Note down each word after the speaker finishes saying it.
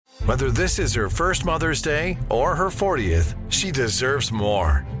Whether this is her first Mother's Day or her 40th, she deserves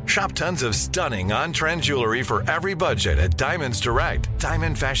more. Shop tons of stunning on-trend jewelry for every budget at Diamonds Direct.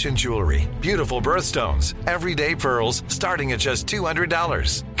 Diamond fashion jewelry, beautiful birthstones, everyday pearls starting at just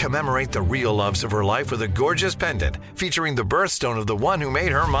 $200. Commemorate the real loves of her life with a gorgeous pendant featuring the birthstone of the one who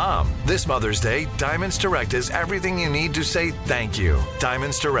made her mom. This Mother's Day, Diamonds Direct is everything you need to say thank you.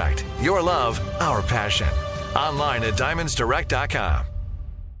 Diamonds Direct. Your love, our passion. Online at diamondsdirect.com.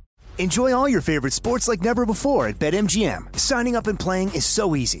 Enjoy all your favorite sports like never before at BetMGM. Signing up and playing is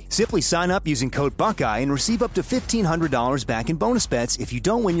so easy. Simply sign up using code Buckeye and receive up to $1,500 back in bonus bets if you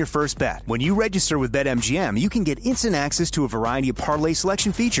don't win your first bet. When you register with BetMGM, you can get instant access to a variety of parlay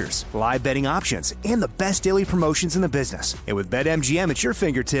selection features, live betting options, and the best daily promotions in the business. And with BetMGM at your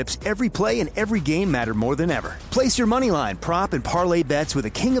fingertips, every play and every game matter more than ever. Place your moneyline, prop, and parlay bets with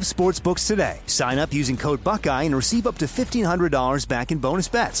the king of sportsbooks today. Sign up using code Buckeye and receive up to $1,500 back in bonus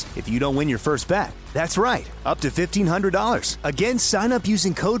bets if you don't win your first bet. That's right, up to $1,500. Again, sign up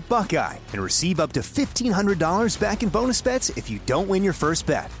using code Buckeye and receive up to $1,500 back in bonus bets if you don't win your first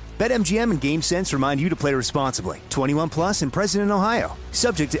bet. BetMGM and GameSense remind you to play responsibly. 21 plus and present in Ohio.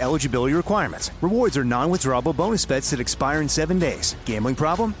 Subject to eligibility requirements. Rewards are non-withdrawable bonus bets that expire in 7 days. Gambling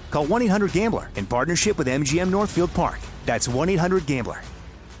problem? Call 1-800-GAMBLER in partnership with MGM Northfield Park. That's 1-800-GAMBLER.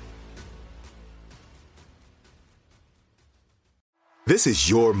 This is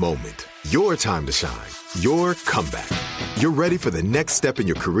your moment, your time to shine, your comeback. You're ready for the next step in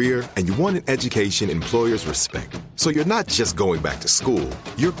your career, and you want an education employers respect. So you're not just going back to school,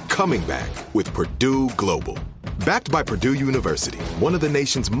 you're coming back with Purdue Global. Backed by Purdue University, one of the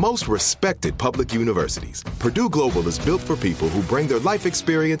nation's most respected public universities, Purdue Global is built for people who bring their life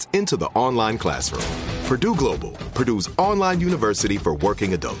experience into the online classroom. Purdue Global, Purdue's online university for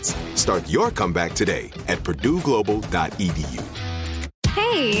working adults. Start your comeback today at purdueglobal.edu.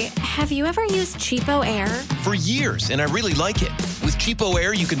 Hey, have you ever used Cheapo Air? For years, and I really like it. With Cheapo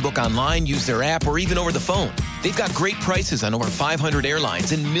Air, you can book online, use their app, or even over the phone. They've got great prices on over 500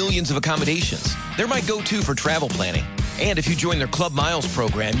 airlines and millions of accommodations. They're my go-to for travel planning. And if you join their Club Miles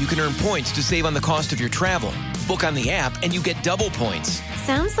program, you can earn points to save on the cost of your travel. Book on the app, and you get double points.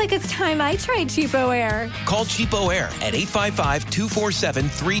 Sounds like it's time I tried Cheapo Air. Call Cheapo Air at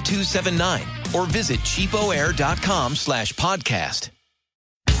 855-247-3279 or visit cheapoair.com/podcast.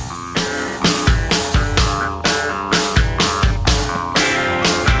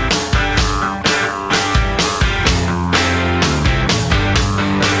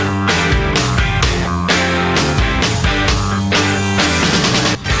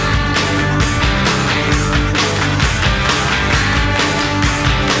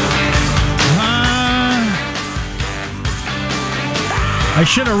 I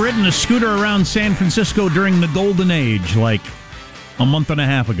should have ridden a scooter around San Francisco during the golden age, like a month and a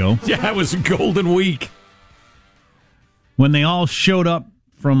half ago. Yeah, it was a golden week. When they all showed up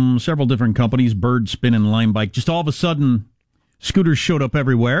from several different companies, Bird, Spin, and Lime Bike, just all of a sudden, scooters showed up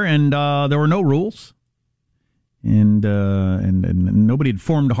everywhere, and there were no rules. And nobody had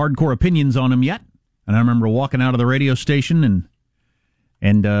formed hardcore opinions on them yet. And I remember walking out of the radio station and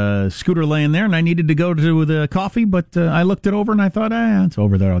scooter laying there, and I needed to go to the coffee, but I looked it over and I thought, it's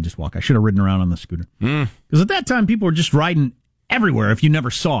over there. I'll just walk. I should have ridden around on the scooter. Because at that time, people were just riding everywhere if you never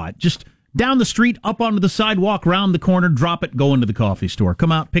saw it. Just down the street, up onto the sidewalk, round the corner, drop it, go into the coffee store.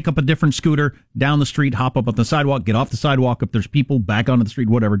 Come out, pick up a different scooter, down the street, hop up on the sidewalk, get off the sidewalk if there's people, back onto the street,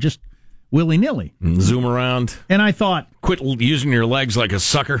 whatever. Just willy-nilly. Zoom around. And I thought, quit using your legs like a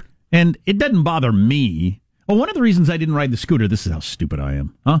sucker. And it doesn't bother me. Well, one of the reasons I didn't ride the scooter, this is how stupid I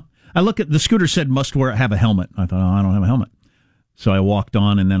am, huh? I look at the scooter said have a helmet. I thought, I don't have a helmet. So I walked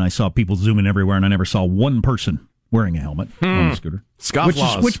on, and then I saw people zooming everywhere, and I never saw one person wearing a helmet on the scooter.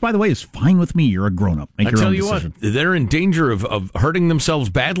 Scofflaws. Which, by the way, is fine with me. You're a grown-up. Make your own decision. What, they're in danger of hurting themselves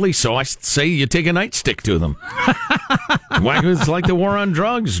badly, so I say you take a nightstick to them. It's like the war on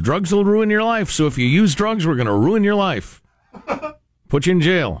drugs. Drugs will ruin your life, so if you use drugs, we're going to ruin your life. Put you in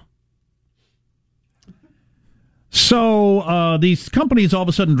jail. So these companies all of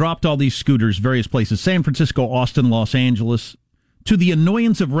a sudden dropped all these scooters, various places, San Francisco, Austin, Los Angeles, to the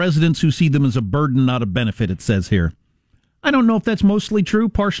annoyance of residents who see them as a burden, not a benefit, it says here. I don't know if that's mostly true,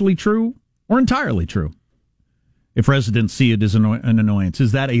 partially true, or entirely true. If residents see it as an annoyance.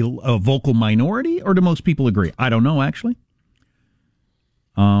 Is that a vocal minority, or do most people agree? I don't know, actually.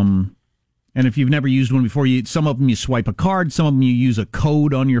 And if you've never used one before, some of them you swipe a card, some of them you use a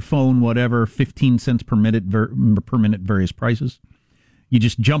code on your phone, whatever, 15 cents per minute, various prices. You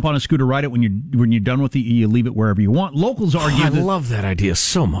just jump on a scooter, ride it. When you're done with it, you leave it wherever you want. Locals argue. I love that idea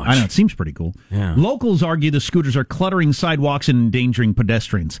so much. I know, it seems pretty cool. Yeah. Locals argue the scooters are cluttering sidewalks and endangering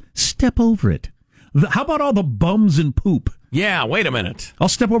pedestrians. Step over it. How about all the bums and poop? Yeah, wait a minute. I'll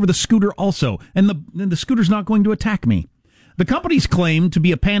step over the scooter also, and the scooter's not going to attack me. The companies claim to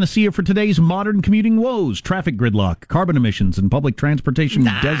be a panacea for today's modern commuting woes, traffic gridlock, carbon emissions, and public transportation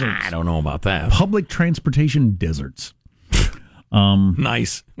deserts. I don't know about that. Public transportation deserts.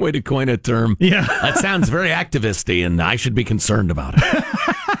 Nice. Way to coin a term. Yeah. That sounds very activist-y, and I should be concerned about it.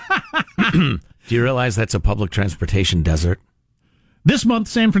 Do you realize that's a public transportation desert? This month,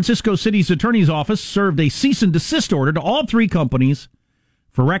 San Francisco City's attorney's office served a cease and desist order to all three companies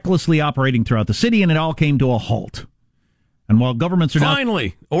for recklessly operating throughout the city, and it all came to a halt. And while governments are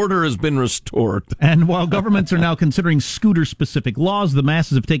Finally, order has been restored. And while governments are now considering scooter-specific laws, the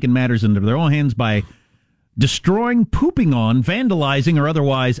masses have taken matters into their own hands by destroying, pooping on, vandalizing, or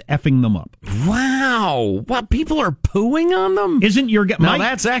otherwise effing them up. Wow. What, people are pooing on them? Isn't your guess? Now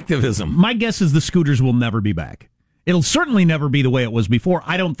that's activism. My guess is the scooters will never be back. It'll certainly never be the way it was before.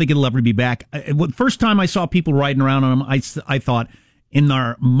 I don't think it'll ever be back. The first time I saw people riding around on them, I thought, in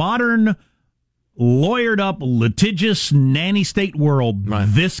our modern, lawyered-up, litigious, nanny state world,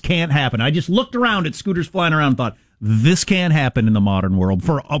 This can't happen. I just looked around at scooters flying around and thought, this can't happen in the modern world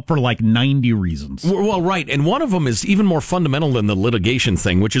for like 90 reasons. Well, right. And one of them is even more fundamental than the litigation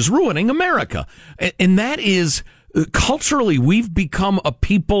thing, which is ruining America. And that is, culturally, we've become a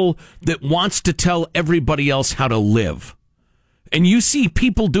people that wants to tell everybody else how to live. And you see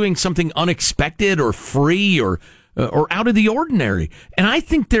people doing something unexpected or free or out of the ordinary. And I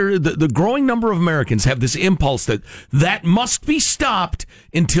think the growing number of Americans have this impulse that must be stopped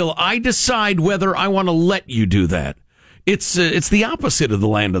until I decide whether I want to let you do that. It's the opposite of the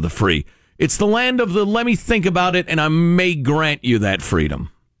land of the free. It's the land of the let me think about it and I may grant you that freedom.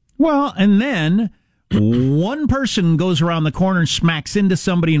 Well, and then one person goes around the corner and smacks into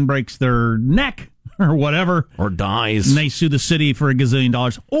somebody and breaks their neck or whatever. Or dies. And they sue the city for $1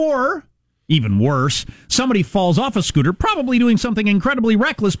 gazillion. Or, even worse, somebody falls off a scooter, probably doing something incredibly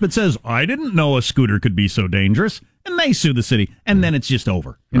reckless, but says, I didn't know a scooter could be so dangerous. And they sue the city. And then it's just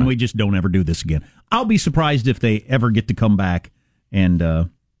over. And we just don't ever do this again. I'll be surprised if they ever get to come back and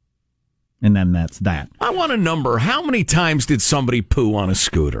then that's that. I want a number. How many times did somebody poo on a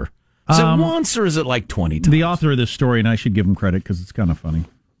scooter? Is it once or is it like 20 times? The author of this story, and I should give him credit because it's kind of funny.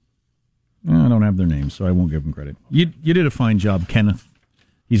 I don't have their names, so I won't give them credit. You did a fine job, Kenneth.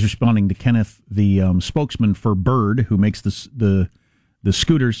 He's responding to Kenneth, the spokesman for Bird, who makes the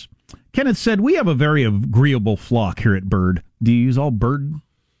scooters. Kenneth said, we have a very agreeable flock here at Bird. Do you use all Bird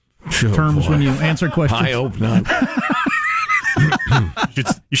terms when you answer questions? I hope not.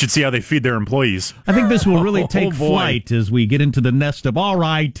 You should see how they feed their employees. I think this will really take flight as we get into the nest of, all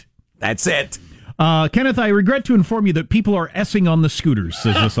right. That's it. Kenneth, I regret to inform you that people are essing on the scooters,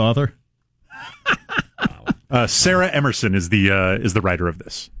 says this author. Sarah Emerson is the writer of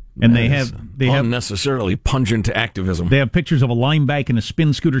this. And they have unnecessarily pungent activism. They have pictures of a Lime bike and a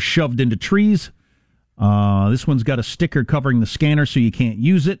spin scooter shoved into trees. This one's got a sticker covering the scanner so you can't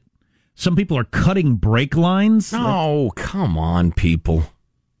use it. Some people are cutting brake lines. Oh, come on, people.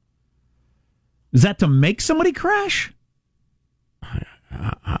 Is that to make somebody crash?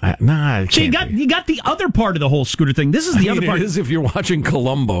 Nah, so you got the other part of the whole scooter thing. This is the other part. It is if you're watching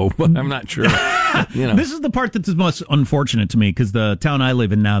Columbo, but I'm not sure. This is the part that's the most unfortunate to me because the town I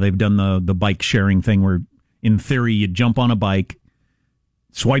live in now, they've done the bike sharing thing where, in theory, you jump on a bike,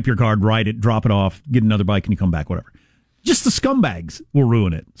 swipe your card, ride it, drop it off, get another bike, and you come back, whatever. Just the scumbags will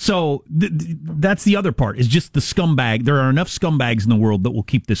ruin it. So that's the other part, is just the scumbag. There are enough scumbags in the world that will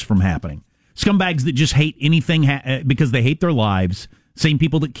keep this from happening. Scumbags that just hate anything because they hate their lives. Same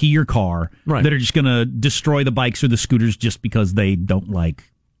people that key your car, that are just going to destroy the bikes or the scooters just because they don't like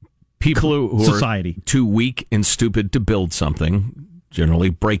people who society. Are too weak and stupid to build something. Generally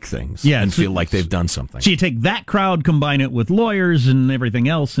break things and feel like they've done something. So you take that crowd, combine it with lawyers and everything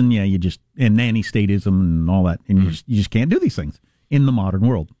else, and and nanny statism and all that, and you just can't do these things in the modern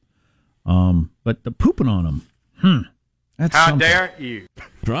world. But the pooping on them, that's how something. dare you?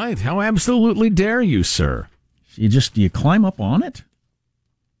 Right? How absolutely dare you, sir? You climb up on it?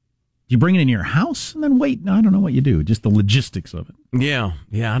 You bring it in your house and then wait. I don't know what you do. Just the logistics of it. Yeah.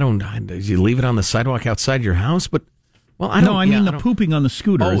 You leave it on the sidewalk outside your house, but. Well, I don't. No, I mean the pooping on the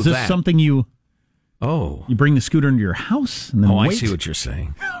scooter. Is this something you? Oh, you bring the scooter into your house and then wait? I see what you're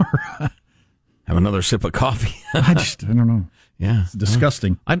saying. Have another sip of coffee. I don't know. Yeah, it's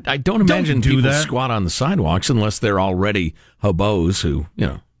disgusting. I don't imagine people squat on the sidewalks unless they're already hobos who,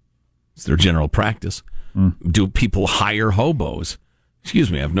 it's their general practice. Do people hire hobos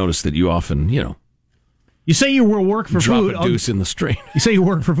Excuse me, I've noticed that you often, You say you will work for drop food. a deuce in the street. You say you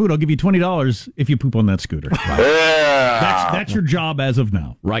work for food. I'll give you $20 if you poop on that scooter. Right. That's your job as of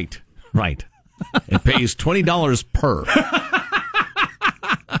now. Right. It pays $20 per.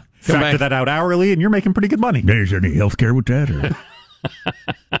 Factor that out hourly, and you're making pretty good money. Is there any health care with that? Or?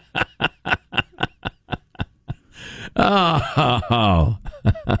 Oh,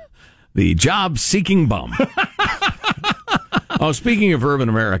 the job-seeking bum. Oh, speaking of urban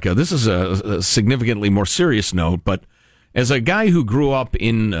America, this is a significantly more serious note, but as a guy who grew up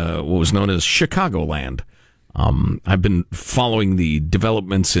in what was known as Chicagoland, I've been following the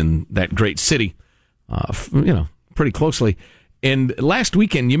developments in that great city, pretty closely. And last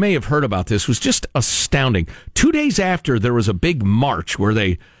weekend, you may have heard about this, was just astounding. 2 days after, there was a big march where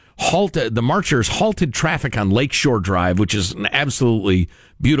the marchers halted traffic on Lakeshore Drive, which is an absolutely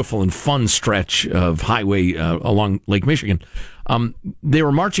beautiful and fun stretch of highway along Lake Michigan. They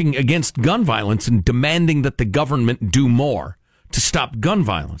were marching against gun violence and demanding that the government do more to stop gun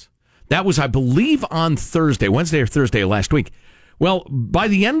violence. That was, I believe, on Wednesday or Thursday of last week. Well, by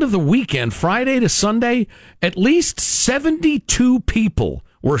the end of the weekend, Friday to Sunday, at least 72 people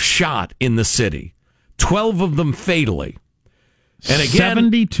were shot in the city, 12 of them fatally. And again,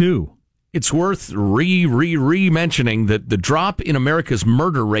 72. It's worth mentioning that the drop in America's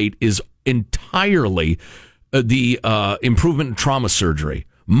murder rate is entirely the improvement in trauma surgery.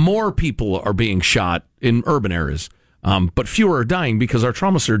 More people are being shot in urban areas, but fewer are dying because our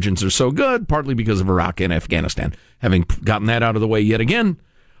trauma surgeons are so good, partly because of Iraq and Afghanistan. Having gotten that out of the way yet again.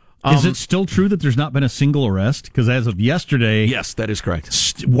 Is it still true that there's not been a single arrest? Because as of yesterday... Yes, that is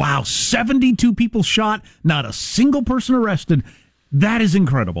correct. Wow, 72 people shot, not a single person arrested. That is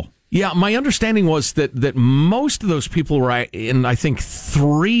incredible. Yeah, my understanding was that most of those people were in, I think,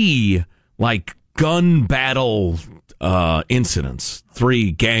 3 gun battle incidents,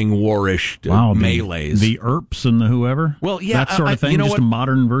 3 gang war-ish melees. The ERPs and the whoever? Well, yeah. That sort of thing, just a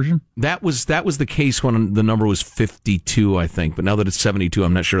modern version? That was the case when the number was 52, I think. But now that it's 72,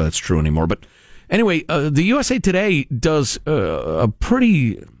 I'm not sure that's true anymore. But anyway, the USA Today does a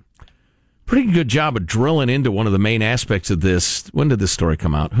pretty good job of drilling into one of the main aspects of this. When did this story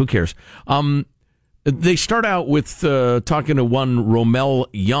come out? Who cares? They start out with talking to one Romel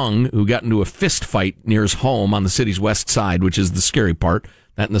Young, who got into a fist fight near his home on the city's west side, which is the scary part,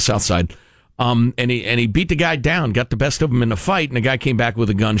 that in the south side. And he beat the guy down, got the best of him in a fight, and the guy came back with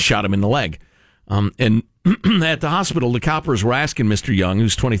a gun, shot him in the leg. And at the hospital, the coppers were asking Mr. Young,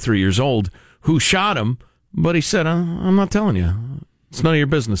 who's 23 years old, who shot him, but he said, I'm not telling you. It's none of your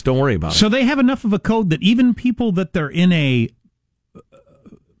business. Don't worry about it. So they have enough of a code that even people that they're in a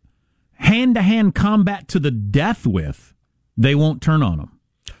hand-to-hand combat to the death with, they won't turn on them.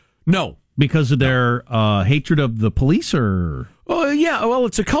 No. Because of their hatred of the police, or... Oh, yeah, well,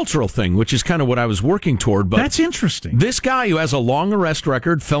 it's a cultural thing, which is kind of what I was working toward. But that's interesting. This guy who has a long arrest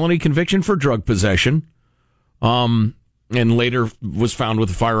record, felony conviction for drug possession, and later was found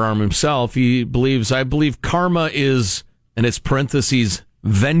with a firearm himself, I believe karma is... and it's parentheses,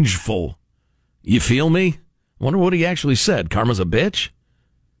 vengeful. You feel me? I wonder what he actually said. Karma's a bitch?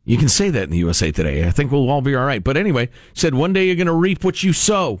 You can say that in the USA Today. I think we'll all be all right. But anyway, said one day you're going to reap what you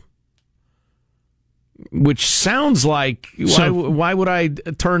sow. Which sounds like, why would I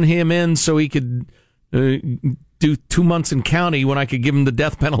turn him in so he could do 2 months in county when I could give him the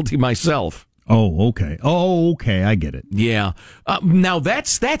death penalty myself? Oh, okay. I get it. Yeah. Now,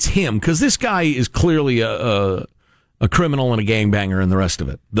 that's him, because this guy is clearly a criminal and a gangbanger and the rest of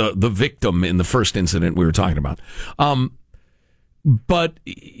it. The victim in the first incident we were talking about. But,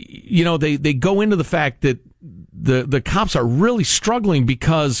 they go into the fact that the cops are really struggling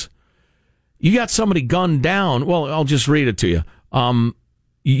because you got somebody gunned down. Well, I'll just read it to you.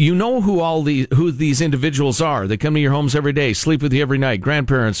 You know who these individuals are. They come to your homes every day, sleep with you every night.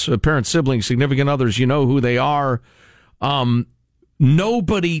 Grandparents, parents, siblings, significant others. You know who they are.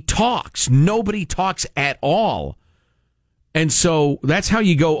 Nobody talks. Nobody talks at all. And so that's how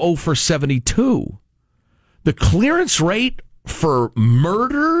you go 0 for 72. The clearance rate for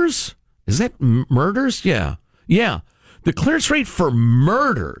murders, is that murders? Yeah. The clearance rate for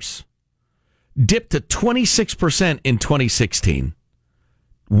murders dipped to 26% in 2016.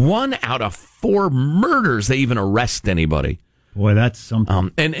 1 out of 4 murders, they even arrest anybody. Boy, that's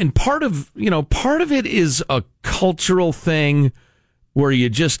something. And part of it is a cultural thing where you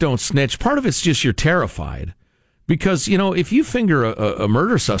just don't snitch. Part of it's just you're terrified. Because, if you finger a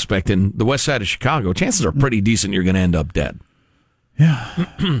murder suspect in the west side of Chicago, chances are pretty decent you're going to end up dead. Yeah.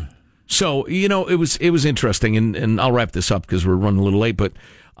 So, it was interesting, and I'll wrap this up because we're running a little late, but,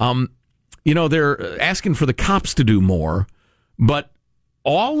 they're asking for the cops to do more, but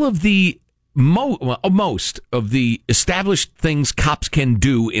all of the most of the established things cops can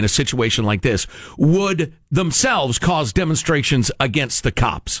do in a situation like this would themselves cause demonstrations against the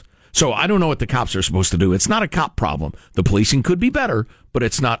cops. So I don't know what the cops are supposed to do. It's not a cop problem. The policing could be better, but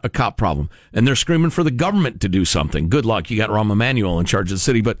it's not a cop problem. And they're screaming for the government to do something. Good luck. You got Rahm Emanuel in charge of the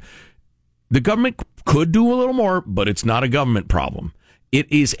city, but the government could do a little more, but it's not a government problem.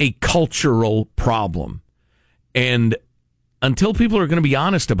 It is a cultural problem. And until people are going to be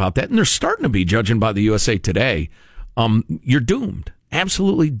honest about that, and they're starting to be, judging by the USA Today, you're doomed.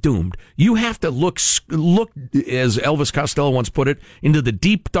 Absolutely doomed. You have to look, as Elvis Costello once put it, into the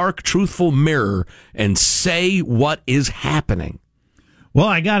deep, dark, truthful mirror and say what is happening. Well,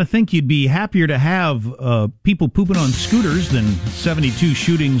 I got to think you'd be happier to have people pooping on scooters than 72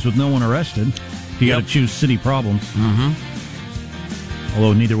 shootings with no one arrested. You got to choose city problems. Mm-hmm.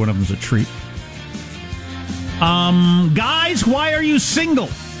 Although neither one of them is a treat. Guys, why are you single?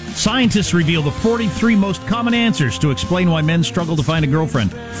 Scientists reveal the 43 most common answers to explain why men struggle to find a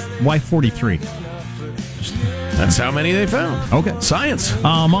girlfriend. Why 43? That's how many they found. Okay. Science.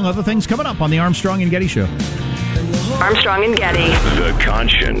 Among other things, coming up on the Armstrong and Getty Show. Armstrong and Getty. The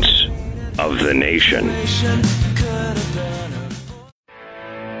conscience of the nation.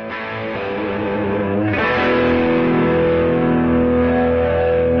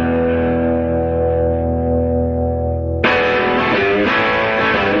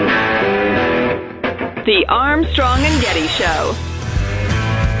 The Armstrong and Getty Show.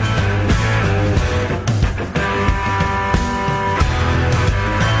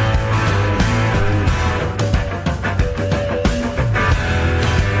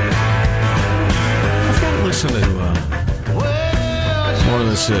 I've got to listen to more of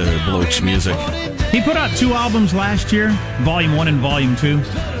this Bloke's music. He put out 2 albums last year, Volume 1 and Volume 2.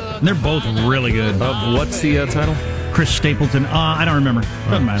 And they're both really good. What's the title? Chris Stapleton. I don't remember.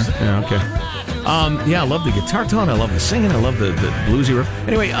 Doesn't matter. Yeah, okay. I love the guitar tone. I love the singing. I love the bluesy riff.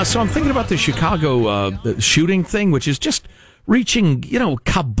 Anyway, so I'm thinking about the Chicago shooting thing, which is just reaching,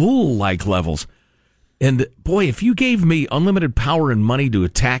 Kabul-like levels. And boy, if you gave me unlimited power and money to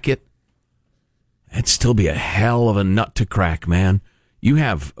attack it, that'd still be a hell of a nut to crack, man. You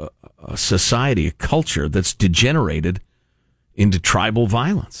have a society, a culture that's degenerated into tribal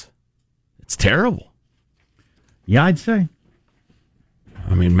violence. It's terrible. Yeah, I'd say.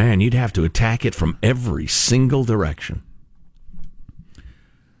 I mean, man, you'd have to attack it from every single direction.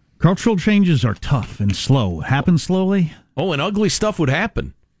 Cultural changes are tough and slow. Happen slowly. Oh, and ugly stuff would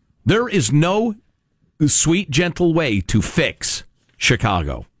happen. There is no sweet, gentle way to fix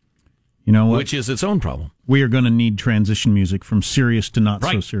Chicago. You know what? Which is its own problem. We are going to need transition music from serious to not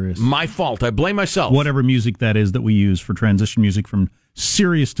so serious. My fault. I blame myself. Whatever music that is that we use for transition music from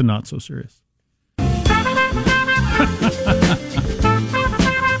serious to not so serious.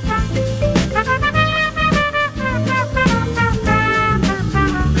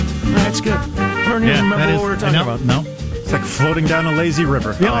 That's good. I don't even remember what we were talking about. No. It's like floating down a lazy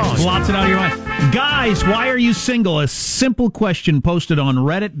river. Blots it out of your mind. Guys, why are you single? A simple question posted on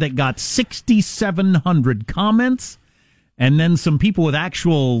Reddit that got 6,700 comments. And then some people with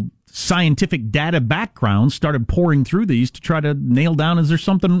actual scientific data backgrounds started pouring through these to try to nail down, is there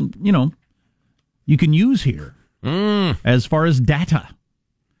something, you can use here as far as data?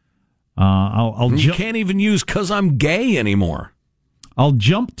 You can't even use "'cause I'm gay" anymore. I'll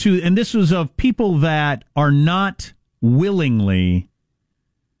jump to, and this was of people that are not willingly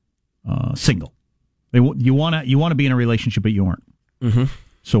single. You want to be in a relationship, but you aren't. Mm-hmm.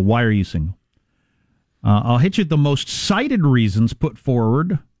 So why are you single? I'll hit you. The most cited reasons put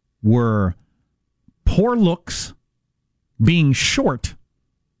forward were poor looks, being short,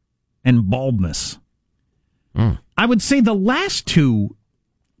 and baldness. I would say the last two,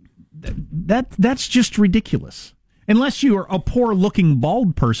 that's just ridiculous. Unless you are a poor-looking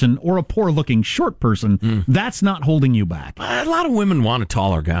bald person or a poor-looking short person, that's not holding you back. A lot of women want a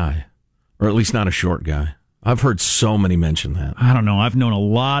taller guy, or at least not a short guy. I've heard so many mention that. I don't know. I've known a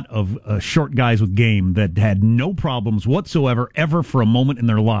lot of short guys with game that had no problems whatsoever, ever for a moment in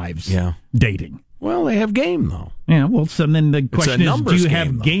their lives dating. Well, they have game, though. Yeah, well, so then the question is, do you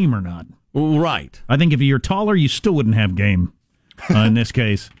have game or not? Right. I think if you're taller, you still wouldn't have game in this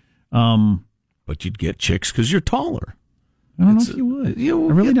case. But you'd get chicks because you're taller. I don't know if you would.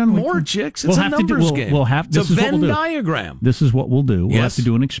 I really don't more chicks. It's a numbers game. It's a Venn diagram. This is what we'll do. We'll have to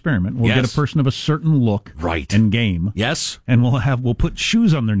do an experiment. We'll get a person of a certain look and game. Yes. And we'll put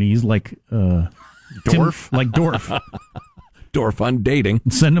shoes on their knees like Dorf. Dorf. Dorf on dating.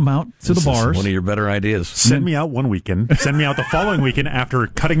 Send them out to the bars. One of your better ideas. Send me out one weekend. Send me out the following weekend after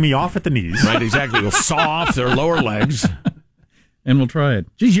cutting me off at the knees. Right, exactly. We'll saw off their lower legs. and we'll try it.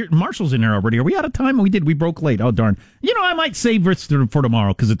 Geez, Marshall's in there already. Are we out of time? We broke late. Oh, darn. I might save it for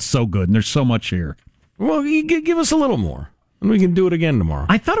tomorrow because it's so good and there's so much here. Well, you give us a little more, and we can do it again tomorrow.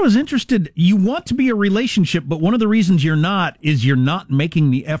 I thought I was interested. You want to be a relationship, but one of the reasons you're not is you're not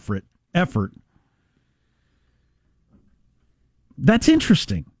making the effort. That's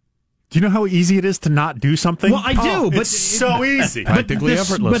interesting. Do you know how easy it is to not do something? Well, I do, but it's so easy. Practically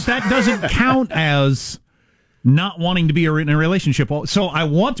effortless. But that doesn't count as not wanting to be in a relationship. So I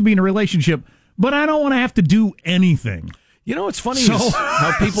want to be in a relationship, but I don't want to have to do anything. It's funny is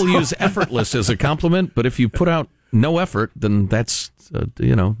how people use effortless as a compliment, but if you put out no effort, then that's,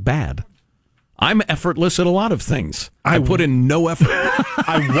 bad. I'm effortless at a lot of things. I put in no effort.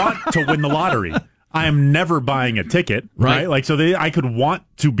 I want to win the lottery. I am never buying a ticket, right? Like, so I could want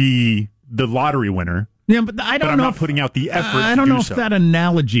to be the lottery winner. Yeah, but I don't know. I'm not putting out the effort. I don't know if that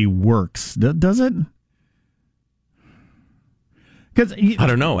analogy works. Does it? Because I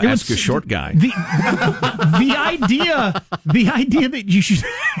don't know. Ask a short guy. The idea that you should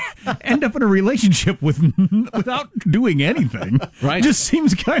end up in a relationship without doing anything, right, just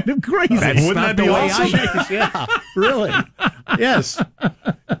seems kind of crazy. Wouldn't that be awesome? Yeah, really. Yes.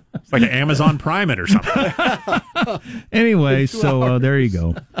 It's like an Amazon Prime it or something. Anyway, so there you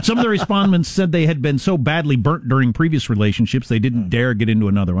go. Some of the respondents said they had been so badly burnt during previous relationships they didn't dare get into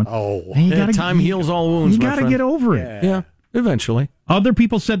another one. Oh, time heals all wounds. You got to get over it. Yeah, eventually. Other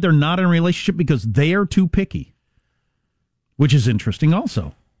people said they're not in a relationship because they are too picky, which is interesting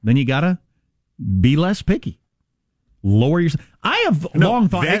also. Then you got to be less picky. Lower your... I have long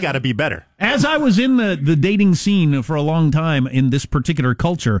thought... They got to be better. As I was in the dating scene for a long time in this particular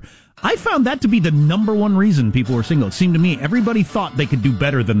culture, I found that to be the number one reason people were single. It seemed to me everybody thought they could do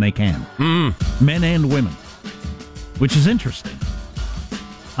better than they can. Men and women. Which is interesting.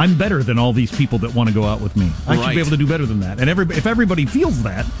 I'm better than all these people that want to go out with me. I should be able to do better than that. And if everybody feels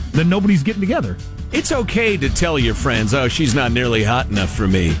that, then nobody's getting together. It's okay to tell your friends, oh, she's not nearly hot enough for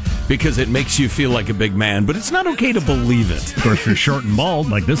me, because it makes you feel like a big man. But it's not okay to believe it. Of course, if you're short and bald,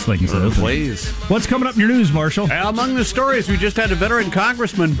 like this thing says. Please. What's coming up in your news, Marshall? Among the stories, we just had a veteran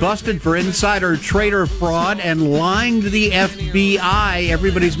congressman busted for insider trader fraud and lying to the FBI.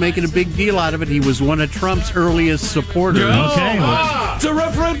 Everybody's making a big deal out of it. He was one of Trump's earliest supporters. Okay. It's a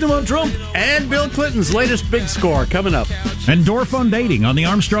referendum on Trump. And Bill Clinton's latest big score coming up. And door fun dating on the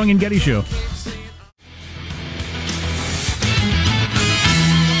Armstrong and Getty Show.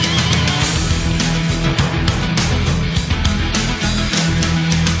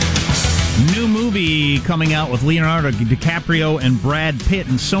 New movie coming out with Leonardo DiCaprio and Brad Pitt,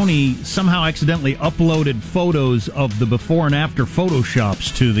 and Sony somehow accidentally uploaded photos of the before and after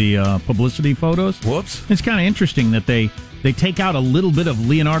photoshops to the publicity photos. Whoops. It's kind of interesting that they take out a little bit of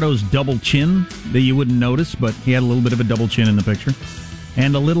Leonardo's double chin that you wouldn't notice, but he had a little bit of a double chin in the picture.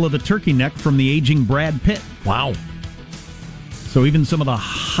 And a little of the turkey neck from the aging Brad Pitt. Wow. So even some of the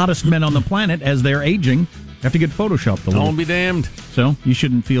hottest men on the planet, as they're aging, have to get photoshopped a little. Don't be damned. So you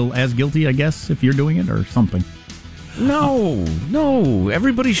shouldn't feel as guilty, I guess, if you're doing it or something. No.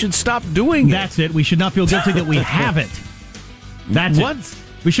 Everybody should stop doing it. That's it. We should not feel guilty that we have it. That's what? It.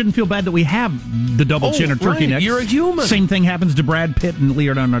 We shouldn't feel bad that we have the double chin or turkey neck. You're a human. Same thing happens to Brad Pitt and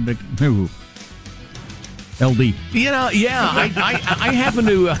Leonardo DiCaprio. LD. I happen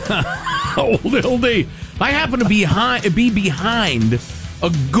to old LD. I happen to be behind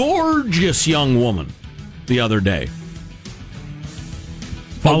a gorgeous young woman the other day.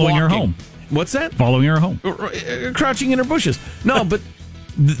 Following her home. What's that? Following her home. Crouching in her bushes. No, but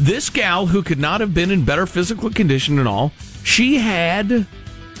this gal who could not have been in better physical condition and all, she had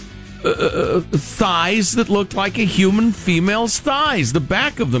thighs that looked like a human female's thighs. The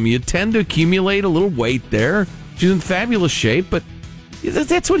back of them, you tend to accumulate a little weight there. She's in fabulous shape, but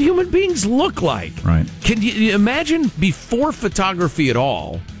that's what human beings look like. Right. Can you imagine before photography at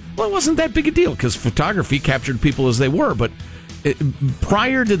all? Well, it wasn't that big a deal because photography captured people as they were, but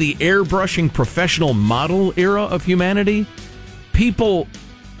prior to the airbrushing professional model era of humanity, people,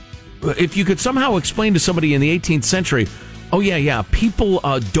 if you could somehow explain to somebody in the 18th century, people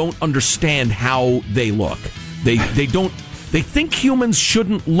don't understand how they look. They think humans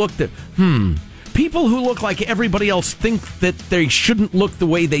shouldn't look that. People who look like everybody else think that they shouldn't look the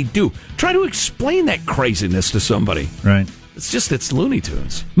way they do. Try to explain that craziness to somebody. Right. It's Looney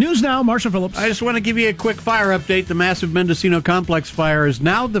Tunes. News now, Marshall Phillips. I just want to give you a quick fire update. The massive Mendocino Complex fire is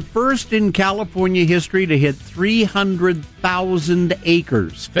now the first in California history to hit 300,000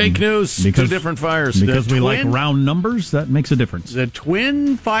 acres. Fake news. Two different fires. Because we like round numbers, that makes a difference. The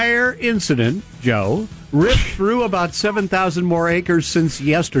twin fire incident, Joe, ripped through about 7,000 more acres since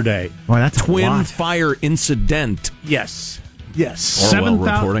yesterday. Boy, that's twin fire incident. Yes. Yes. Orwell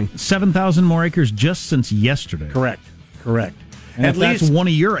reporting. 7,000 more acres just since yesterday. Correct. And if that's one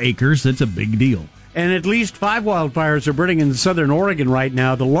of your acres, it's a big deal. And at least 5 wildfires are burning in southern Oregon right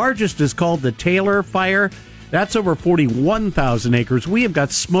now. The largest is called the Taylor Fire. That's over 41,000 acres. We have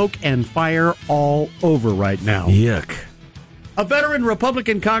got smoke and fire all over right now. Yuck. A veteran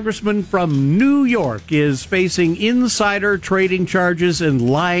Republican congressman from New York is facing insider trading charges and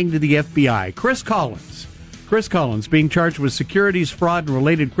lying to the FBI. Chris Collins being charged with securities fraud and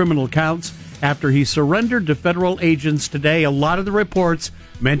related criminal counts after he surrendered to federal agents today. A lot of the reports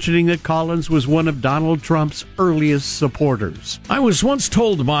mentioning that Collins was one of Donald Trump's earliest supporters. I was once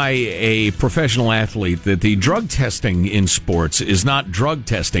told by a professional athlete that the drug testing in sports is not drug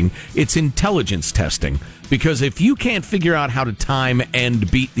testing, it's intelligence testing. Because if you can't figure out how to time and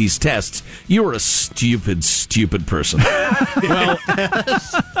beat these tests, you're a stupid person. Well,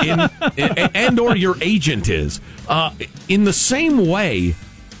 and or your agent is. In the same way,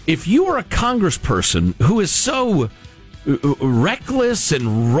 if you are a congressperson who is so reckless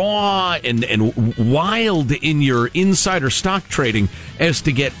and raw and wild in your insider stock trading as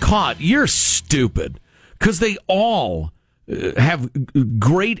to get caught, you're stupid. Because they all have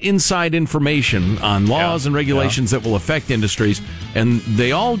great inside information on laws and regulations that will affect industries, and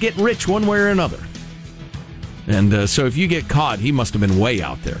they all get rich one way or another. And so if you get caught, he must have been way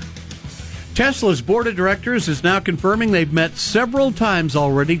out there. Tesla's board of directors is now confirming they've met several times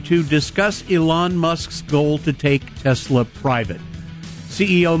already to discuss Elon Musk's goal to take Tesla private.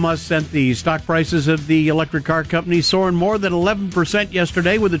 CEO Musk sent the stock prices of the electric car company soaring more than 11%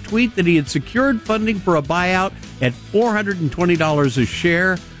 yesterday with a tweet that he had secured funding for a buyout at $420 a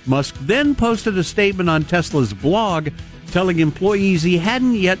share. Musk then posted a statement on Tesla's blog telling employees he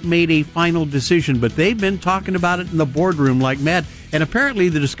hadn't yet made a final decision, but they've been talking about it in the boardroom like mad. And apparently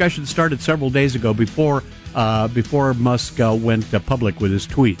the discussion started several days ago before Musk went public with his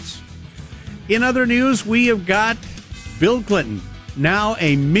tweets. In other news, we have got Bill Clinton, now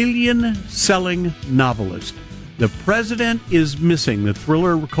a million-selling novelist. The President is Missing, the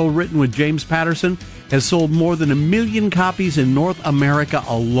thriller co-written with James Patterson, has sold more than 1 million copies in North America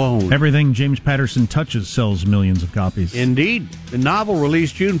alone. Everything James Patterson touches sells millions of copies. Indeed. The novel,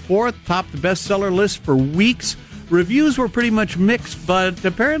 released June 4th, topped the bestseller list for weeks. Reviews were pretty much mixed, but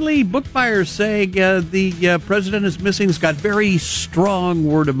apparently book buyers say the President is Missing's got very strong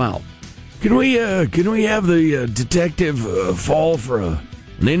word of mouth. Can we have the detective fall for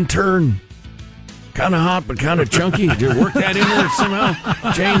an intern? Kind of hot, but kind of chunky. Did you work that in there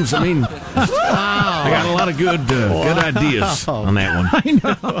somehow, James? I mean, I got a lot of good ideas on that one. I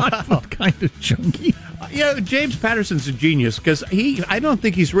know, hot, but kind of chunky. Yeah, James Patterson's a genius because I don't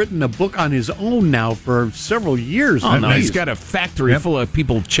think he's written a book on his own now for several years. Oh, no, he's got a factory full of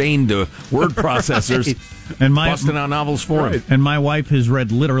people chained to word processors and busting out novels for him. And my wife has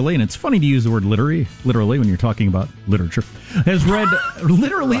read literally, and it's funny to use the word literally when you're talking about literature, has read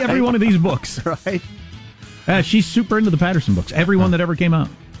literally every one of these books. Right. She's super into the Patterson books, every one that ever came out.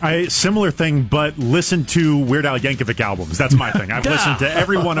 Similar thing, but listen to Weird Al Yankovic albums. That's my thing. I've listened to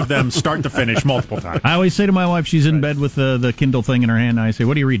every one of them start to finish multiple times. I always say to my wife, she's in bed with the Kindle thing in her hand, I say,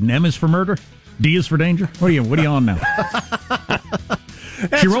 what are you reading? M is for murder? D is for danger? What are you on now?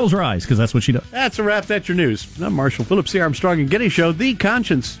 She rolls her eyes because that's what she does. That's a wrap. That's your news. I'm Marshall Phillips, the Armstrong and Getty Show, the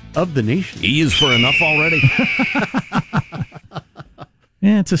conscience of the nation. E is for enough already.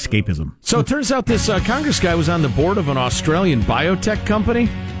 Yeah, it's escapism. So it turns out this Congress guy was on the board of an Australian biotech company,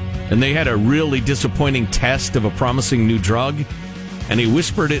 and they had a really disappointing test of a promising new drug, and he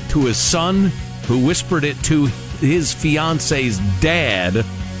whispered it to his son, who whispered it to his fiance's dad,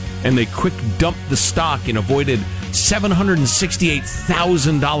 and they quick dumped the stock and avoided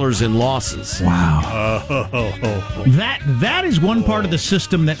 $768,000 in losses. Wow. That is one part of the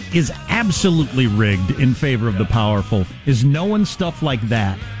system that is absolutely rigged in favor of the powerful, is knowing stuff like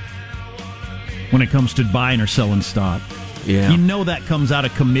that when it comes to buying or selling stock. Yeah. You know that comes out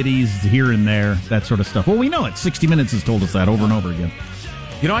of committees here and there, that sort of stuff. Well, we know it. 60 Minutes has told us that over and over again.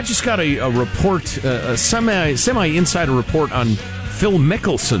 You know, I just got a report, a semi-insider report on Phil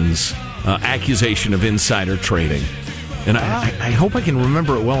Mickelson's accusation of insider trading. And I hope I can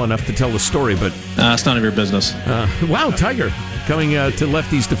remember it well enough to tell the story, but... it's none of your business. Wow, Tiger coming to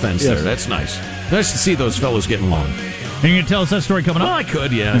Lefty's defense there. That's nice. Nice to see those fellows getting along. And you're going to tell us that story coming up? Well, I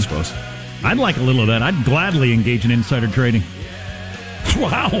could, yeah, I suppose. I'd like a little of that. I'd gladly engage in insider trading.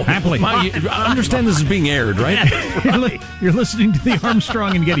 Wow. Happily. I understand this is being aired, right? You're listening to the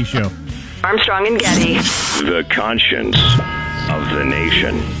Armstrong and Getty Show. Armstrong and Getty. The conscience of the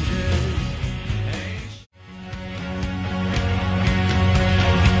nation.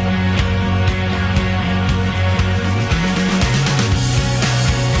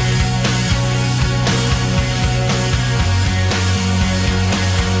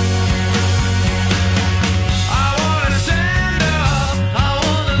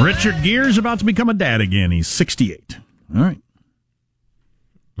 Richard Gere's about to become a dad again. He's 68. All right.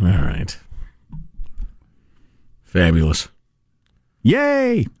 All right. Fabulous.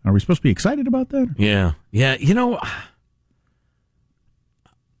 Yay! Are we supposed to be excited about that? Yeah. Yeah, you know,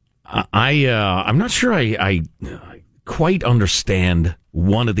 I'm not sure I quite understand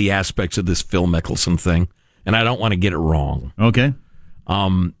one of the aspects of this Phil Mickelson thing, and I don't want to get it wrong. Okay.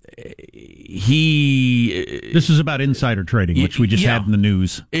 This is about insider trading, which we just had in the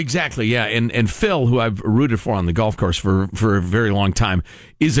news. Exactly, yeah. And Phil, who I've rooted for on the golf course for a very long time,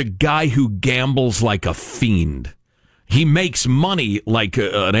 is a guy who gambles like a fiend. He makes money like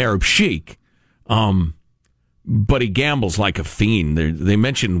an Arab sheik, but he gambles like a fiend. They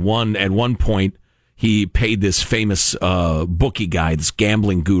mentioned at one point, he paid this famous bookie guy, this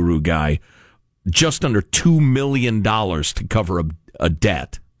gambling guru guy, just under $2 million to cover a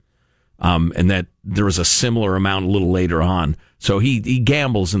debt. And that there was a similar amount a little later on. So he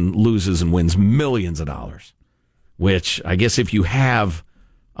gambles and loses and wins millions of dollars, which I guess if you have,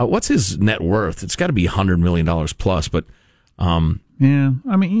 what's his net worth? It's got to be $100 million plus, but, yeah,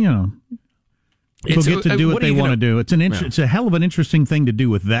 I mean, you know, people get to do what they want to do. It's a hell of an interesting thing to do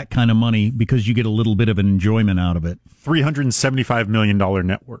with that kind of money because you get a little bit of an enjoyment out of it. $375 million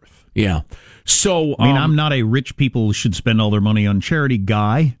net worth. Yeah. So, I mean, I'm not a rich people should spend all their money on charity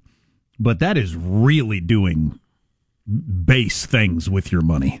guy, but that is really doing base things with your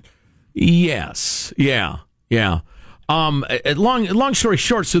money. Yes. Yeah. Yeah. Long story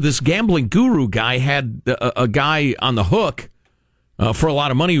short, so this gambling guru guy had a guy on the hook for a lot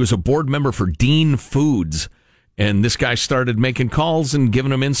of money. He was a board member for Dean Foods. And this guy started making calls and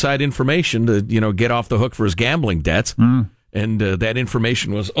giving him inside information to, get off the hook for his gambling debts. And that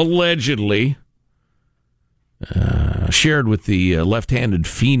information was allegedly shared with the left-handed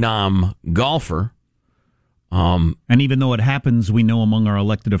phenom golfer. And even though it happens, we know among our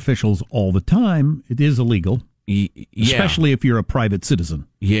elected officials all the time, it is illegal. Especially if you're a private citizen.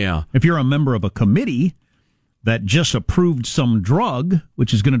 Yeah. If you're a member of a committee that just approved some drug,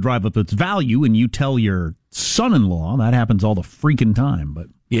 which is going to drive up its value, and you tell your son-in-law, that happens all the freaking time. But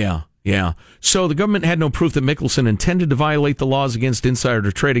yeah. So the government had no proof that Mickelson intended to violate the laws against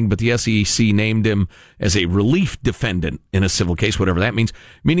insider trading, but the SEC named him as a relief defendant in a civil case, whatever that means,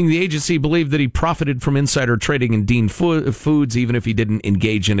 meaning the agency believed that he profited from insider trading in Dean Foods, even if he didn't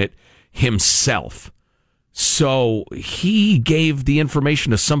engage in it himself. So he gave the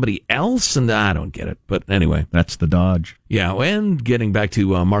information to somebody else, and I don't get it. But anyway. That's the dodge. Yeah, and getting back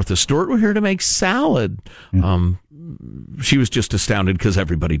to Martha Stewart, we're here to make salad. Yeah. She was just astounded because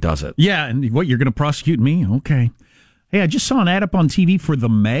everybody does it. Yeah, and what, you're going to prosecute me? Okay. Hey, I just saw an ad up on TV for The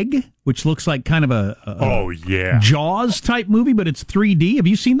Meg, which looks like kind of a Jaws type movie, but it's 3D. Have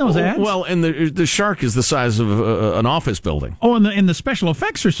you seen those ads? Well, and the shark is the size of an office building. Oh, and the special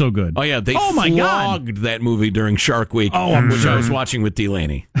effects are so good. Oh yeah, they flogged that movie during Shark Week, which I was watching with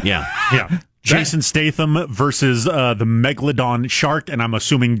Delaney. Yeah, yeah. Jason Statham versus the Megalodon shark, and I'm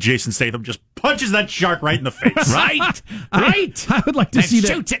assuming Jason Statham just punches that shark right in the face. Right. I would like to see that.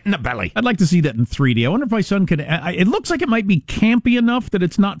 Shoots it in the belly. I'd like to see that in 3D. I wonder if my son could. It looks like it might be campy enough that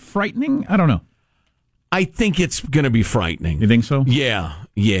it's not frightening. I don't know. I think it's going to be frightening. You think so? Yeah.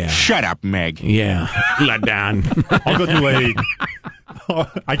 Shut up, Meg. Yeah. Let down. I'll go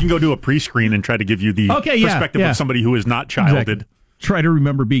do I can go do a pre-screen and try to give you the perspective of somebody who is not childed. Exactly. Try to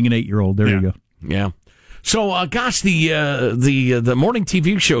remember being an 8-year-old. There you go. Yeah. So, gosh, the morning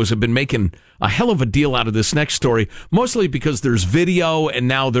TV shows have been making a hell of a deal out of this next story, mostly because there's video and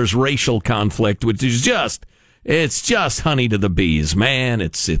now there's racial conflict, which is just honey to the bees, man.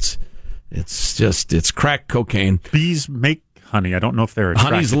 It's crack cocaine. Bees make honey. I don't know if they're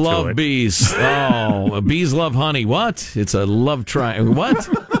attracted Honeys love to it. Bees. Oh, bees love honey. What? It's a love triangle. What?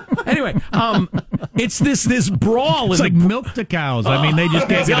 Anyway, it's this brawl. It's like milk to cows. I mean, they just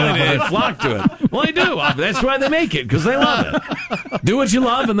can't get enough of it. They flock to it. Well, they do. That's why they make it, because they love it. Do what you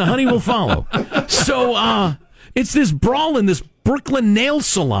love, and the honey will follow. So it's this brawl in this Brooklyn nail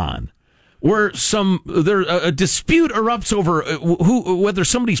salon where a dispute erupts over whether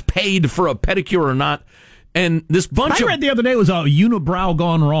somebody's paid for a pedicure or not. And this bunch I read the other day it was a unibrow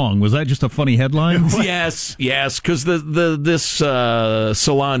gone wrong. Was that just a funny headline? Yes, because this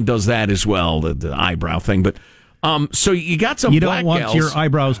salon does that as well, the eyebrow thing. But so you got some. You black don't want gals. your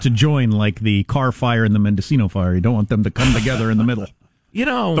eyebrows to join like the Carr fire and the Mendocino fire. You don't want them to come together in the middle. You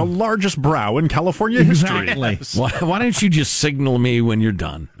know, the largest brow in California history. Exactly. Why don't you just signal me when you're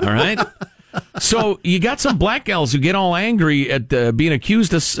done? All right. So you got some black gals who get all angry at being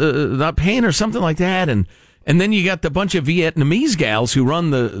accused of not paying or something like that, and then you got the bunch of Vietnamese gals who run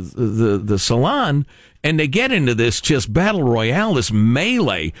the salon, And they get into this just battle royale, this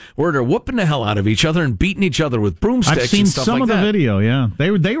melee, where they're whooping the hell out of each other and beating each other with broomsticks. I've seen and stuff some like of the that. video. Yeah,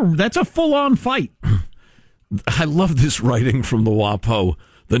 they were. That's a full-on fight. I love this writing from the WAPO.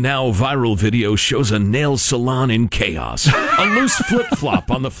 The now viral video shows a nail salon in chaos. A loose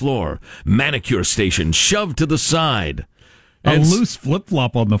flip-flop on the floor. Manicure station shoved to the side. A loose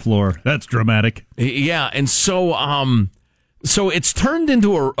flip-flop on the floor. That's dramatic. Yeah, and so it's turned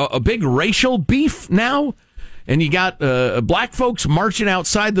into a big racial beef now. And you got black folks marching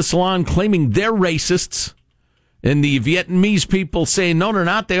outside the salon claiming they're racists. And the Vietnamese people saying, no, they're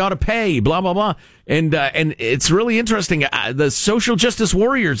not. They ought to pay, blah, blah, blah. And it's really interesting. The social justice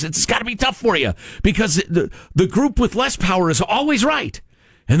warriors, it's got to be tough for you because the group with less power is always right.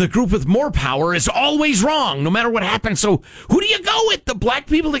 And the group with more power is always wrong, no matter what happens. So who do you go with? The black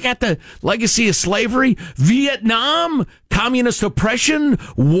people that got the legacy of slavery? Vietnam? Communist oppression?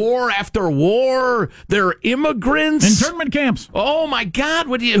 War after war? They're immigrants? Internment camps. Oh, my God.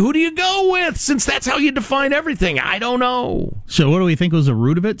 Who do you go with? Since that's how you define everything. I don't know. So what do we think was the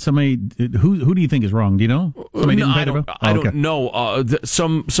root of it? Somebody, who do you think is wrong? Do you know? Somebody didn't pay the bill? I don't know.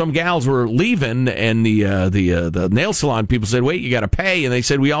 Some gals were leaving, and the nail salon people said, wait, you got to pay. And they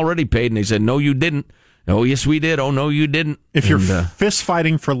said, we already paid. And they said, no, you didn't. Oh, yes, we did. Oh, no, you didn't. If you're fist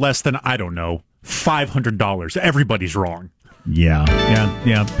fighting for less than, I don't know, $500, everybody's wrong. Yeah.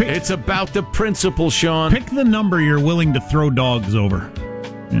 It's about the principle, Sean. Pick the number you're willing to throw dogs over.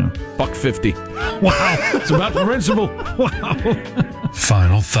 Yeah. $1.50. Wow. It's about the principle. Wow.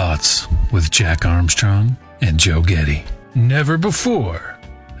 Final thoughts with Jack Armstrong and Joe Getty. Never before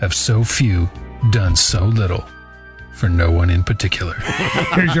have so few done so little for no one in particular.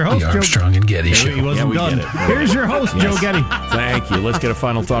 Here's your host, the Armstrong and Getty Show. He wasn't done. Here's your host, Joe Getty. Thank you. Let's get a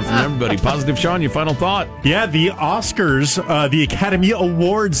final thought from everybody. Positive Sean, your final thought. Yeah, the Oscars, the Academy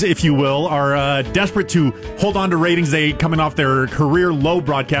Awards, if you will, are desperate to hold on to ratings. They coming off their career low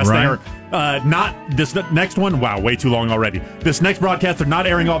broadcast. Right. They are not this next one. Wow, way too long already. This next broadcast, they're not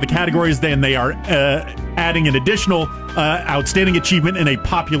airing all the categories. Then they are adding an additional outstanding achievement in a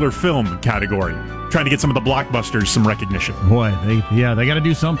popular film category. Trying to get some of the blockbusters some recognition. Boy, they got to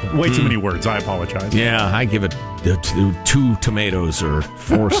do something. Way too many words. I apologize. Yeah, I give it 2 tomatoes or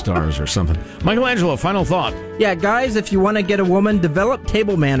 4 stars or something. Michelangelo, final thought. Yeah, guys, if you want to get a woman, develop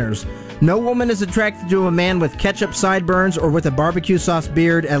table manners. No woman is attracted to a man with ketchup sideburns or with a barbecue sauce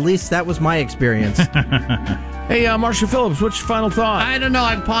beard. At least that was my experience. Hey, Marshall Phillips, what's your final thought? I don't know.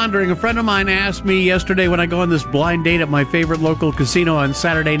 I'm pondering. A friend of mine asked me yesterday when I go on this blind date at my favorite local casino on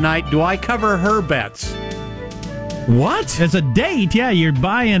Saturday night, do I cover her bets? What? As a date, yeah, you're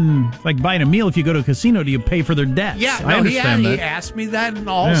buying a meal. If you go to a casino, do you pay for their debts? Yeah, I understand that. He asked me that in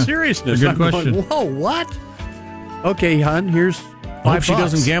all seriousness. Good question. Going, whoa, what? Okay, hon, here's $5. I hope she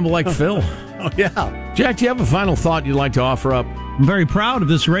doesn't gamble like Phil. Oh, yeah. Jack, do you have a final thought you'd like to offer up? I'm very proud of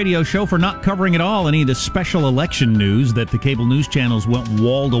this radio show for not covering at all any of the special election news that the cable news channels went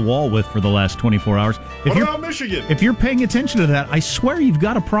wall to wall with for the last 24 hours. What about Michigan? If you're paying attention to that, I swear you've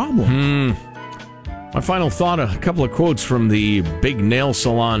got a problem. My final thought, a couple of quotes from the big nail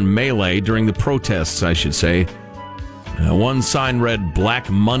salon melee during the protests, I should say. One sign read, "Black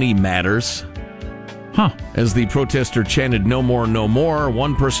money matters." As the protester chanted, "No more, no more,"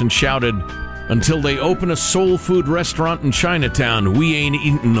 one person shouted, "Until they open a soul food restaurant in Chinatown, we ain't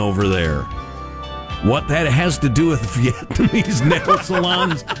eating over there." What that has to do with Vietnamese nail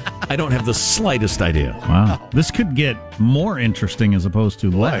salons, I don't have the slightest idea. Wow. This could get more interesting as opposed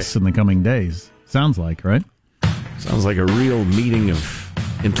to less in the coming days. Sounds like, right? Sounds like a real meeting of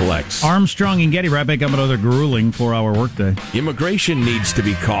intellects. Armstrong and Getty right back up another grueling 4-hour workday. Immigration needs to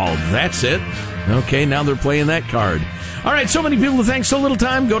be called. That's it. Okay, now they're playing that card. All right, so many people to thank, so little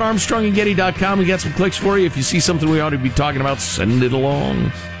time. Go to ArmstrongandGetty.com. We got some clicks for you. If you see something we ought to be talking about, send it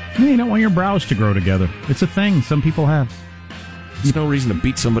along. You don't want your brows to grow together. It's a thing some people have. There's no reason to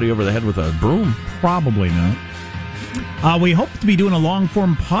beat somebody over the head with a broom. Probably not. We hope to be doing a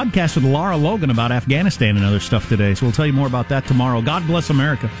long-form podcast with Lara Logan about Afghanistan and other stuff today, so we'll tell you more about that tomorrow. God bless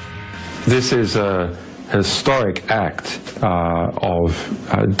America. This is a historic act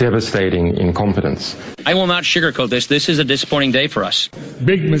of devastating incompetence. I will not sugarcoat this. This is a disappointing day for us.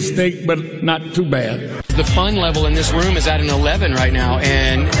 Big mistake, but not too bad. The fun level in this room is at an 11 right now,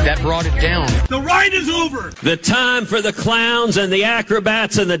 and that brought it down. The ride is over. The time for the clowns and the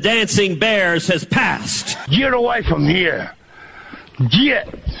acrobats and the dancing bears has passed. Get away from here.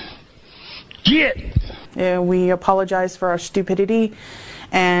 Get. We apologize for our stupidity,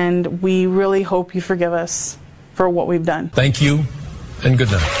 and we really hope you forgive us for what we've done. Thank you, and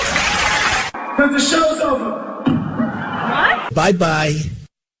good night. The show's over. What? Bye-bye.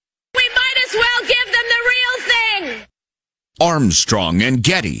 We might as well give them the Armstrong and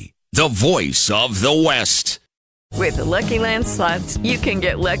Getty, the voice of the West. With the Lucky Land Slots, you can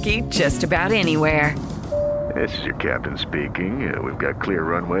get lucky just about anywhere. This is your captain speaking. We've got clear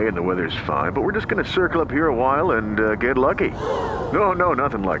runway and the weather's fine, but we're just going to circle up here a while and get lucky. No,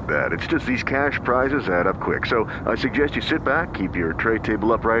 nothing like that. It's just these cash prizes add up quick. So I suggest you sit back, keep your tray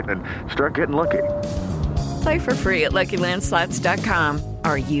table upright, and start getting lucky. Play for free at LuckyLandSlots.com.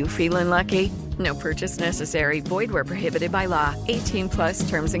 Are you feeling lucky? No purchase necessary. Void where prohibited by law. 18+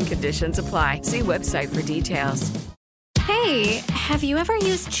 terms and conditions apply. See website for details. Hey, have you ever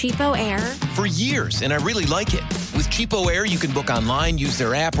used Cheapo Air? For years, and I really like it. With Cheapo Air, you can book online, use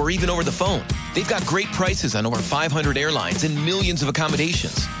their app, or even over the phone. They've got great prices on over 500 airlines and millions of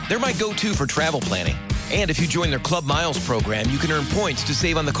accommodations. They're my go-to for travel planning. And if you join their Club Miles program, you can earn points to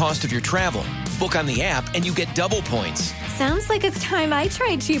save on the cost of your travel. Book on the app, and you get double points. Sounds like it's time I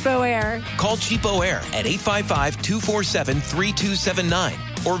tried Cheapo Air. Call Cheapo Air at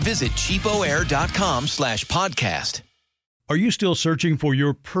 855-247-3279 or visit cheapoair.com/podcast. Are you still searching for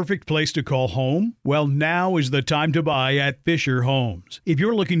your perfect place to call home? Well, now is the time to buy at Fisher Homes. If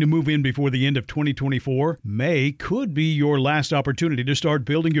you're looking to move in before the end of 2024, May could be your last opportunity to start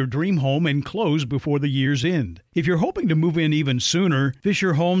building your dream home and close before the year's end. If you're hoping to move in even sooner,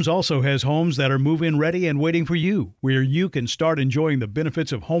 Fisher Homes also has homes that are move-in ready and waiting for you, where you can start enjoying the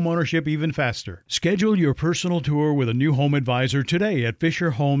benefits of homeownership even faster. Schedule your personal tour with a new home advisor today at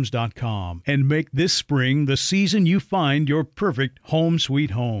FisherHomes.com and make this spring the season you find your perfect home sweet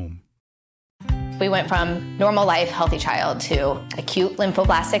home. We went from normal life, healthy child to acute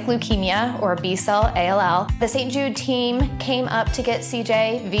lymphoblastic leukemia, or B-cell ALL. The St. Jude team came up to get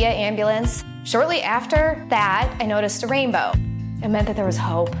CJ via ambulance. Shortly after that, I noticed a rainbow. It meant that there was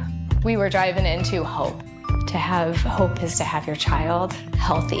hope. We were driving into hope. To have hope is to have your child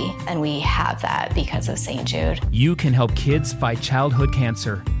healthy, and we have that because of St. Jude. You can help kids fight childhood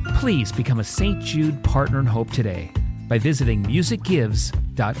cancer. Please become a St. Jude Partner in Hope today by visiting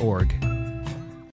musicgives.org.